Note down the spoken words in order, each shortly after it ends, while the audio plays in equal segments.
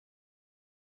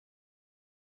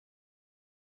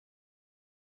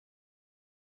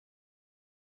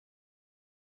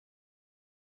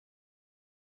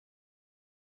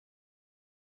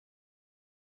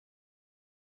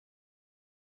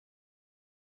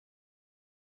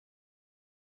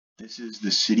This is the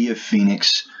City of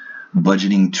Phoenix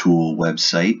budgeting tool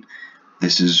website.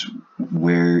 This is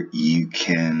where you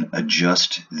can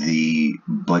adjust the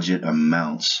budget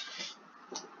amounts.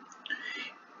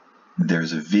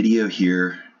 There's a video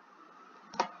here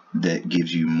that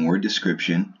gives you more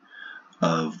description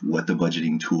of what the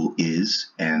budgeting tool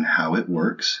is and how it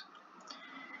works.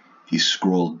 If you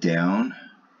scroll down,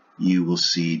 you will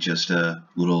see just a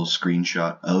little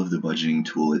screenshot of the budgeting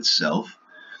tool itself.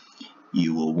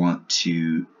 You will want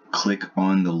to click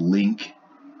on the link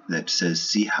that says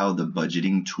see how the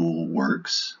budgeting tool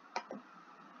works.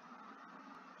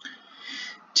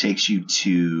 Takes you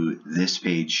to this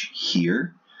page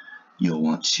here. You'll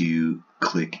want to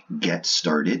click Get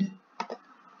Started.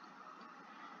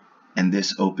 And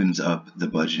this opens up the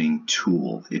budgeting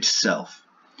tool itself.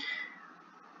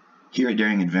 Here at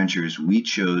Daring Adventures, we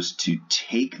chose to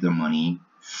take the money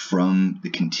from the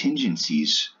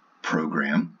contingencies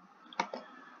program.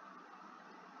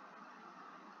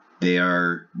 They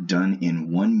are done in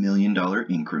 $1 million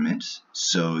increments,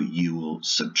 so you will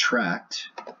subtract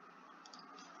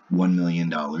 $1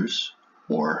 million,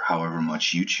 or however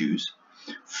much you choose,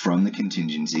 from the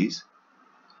contingencies.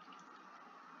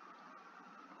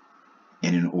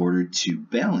 And in order to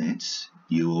balance,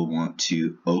 you will want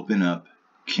to open up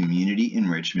Community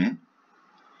Enrichment,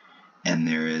 and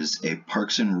there is a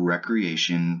Parks and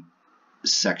Recreation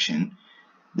section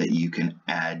that you can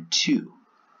add to.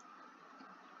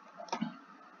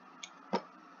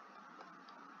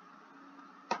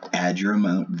 Add your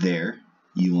amount there.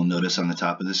 You will notice on the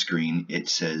top of the screen it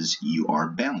says you are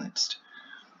balanced.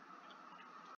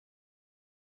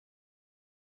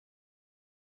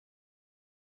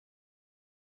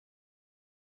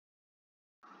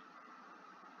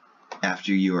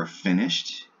 After you are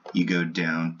finished, you go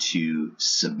down to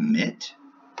Submit.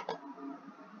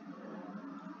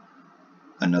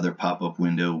 Another pop-up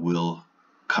window will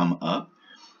come up.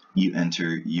 You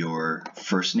enter your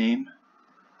first name,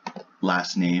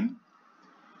 last name,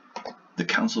 the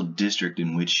council district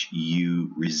in which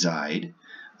you reside.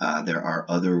 There are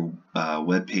other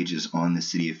web pages on the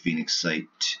City of Phoenix site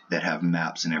that have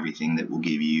maps and everything that will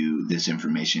give you this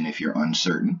information if you're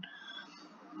uncertain.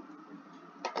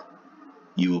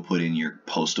 You will put in your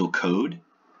postal code,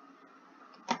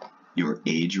 your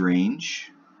age range,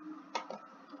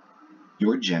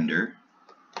 your gender,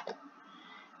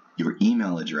 your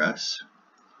email address,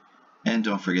 and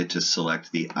don't forget to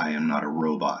select the I am not a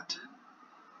robot.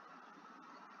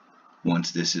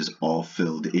 Once this is all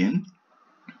filled in,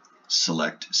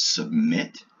 select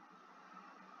Submit,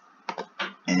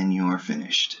 and you are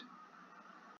finished.